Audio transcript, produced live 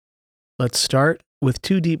Let's start with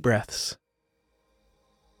 2 deep breaths.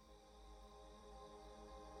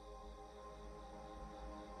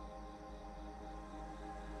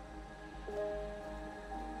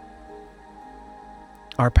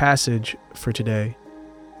 Our passage for today,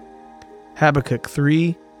 Habakkuk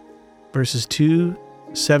 3, verses 2,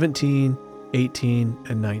 17, 18,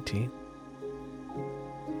 and 19.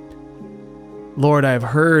 Lord, I have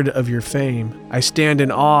heard of your fame. I stand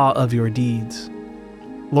in awe of your deeds.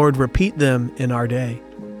 Lord, repeat them in our day.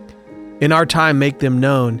 In our time, make them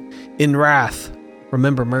known. In wrath,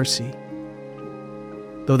 remember mercy.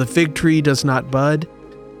 Though the fig tree does not bud,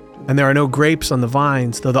 and there are no grapes on the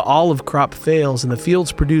vines, though the olive crop fails, and the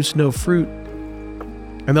fields produce no fruit,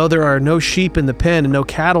 and though there are no sheep in the pen and no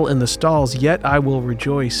cattle in the stalls, yet I will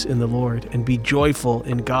rejoice in the Lord and be joyful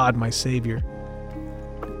in God my Savior.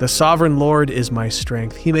 The sovereign Lord is my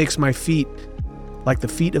strength. He makes my feet like the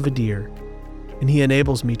feet of a deer, and he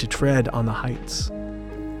enables me to tread on the heights.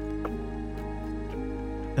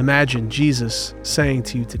 Imagine Jesus saying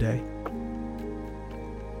to you today,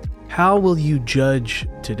 how will you judge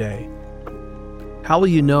today? How will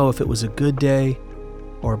you know if it was a good day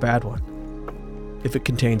or a bad one? If it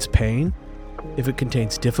contains pain, if it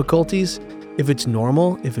contains difficulties, if it's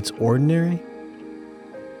normal, if it's ordinary?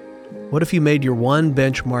 What if you made your one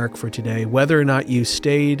benchmark for today, whether or not you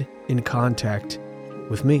stayed in contact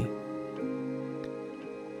with me?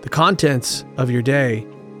 The contents of your day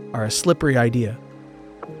are a slippery idea.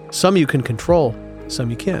 Some you can control, some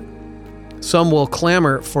you can't. Some will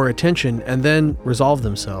clamor for attention and then resolve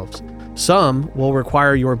themselves. Some will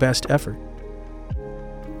require your best effort.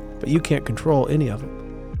 But you can't control any of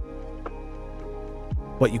them.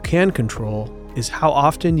 What you can control is how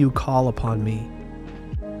often you call upon me.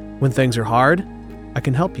 When things are hard, I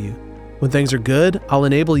can help you. When things are good, I'll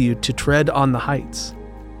enable you to tread on the heights.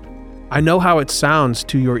 I know how it sounds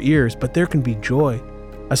to your ears, but there can be joy,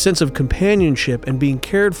 a sense of companionship and being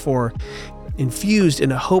cared for, infused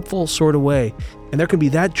in a hopeful sort of way, and there can be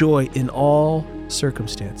that joy in all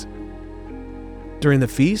circumstances. During the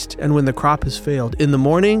feast and when the crop has failed, in the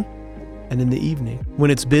morning and in the evening,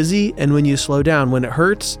 when it's busy and when you slow down, when it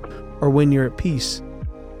hurts or when you're at peace,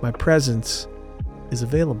 my presence is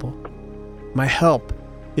available. My help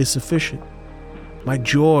is sufficient. My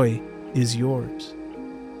joy is yours.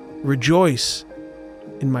 Rejoice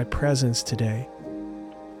in my presence today.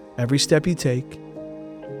 Every step you take,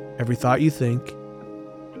 every thought you think,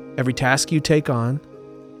 every task you take on,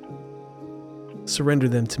 surrender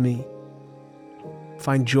them to me.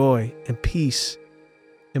 Find joy and peace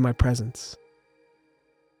in my presence.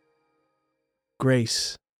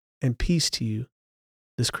 Grace and peace to you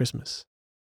this Christmas.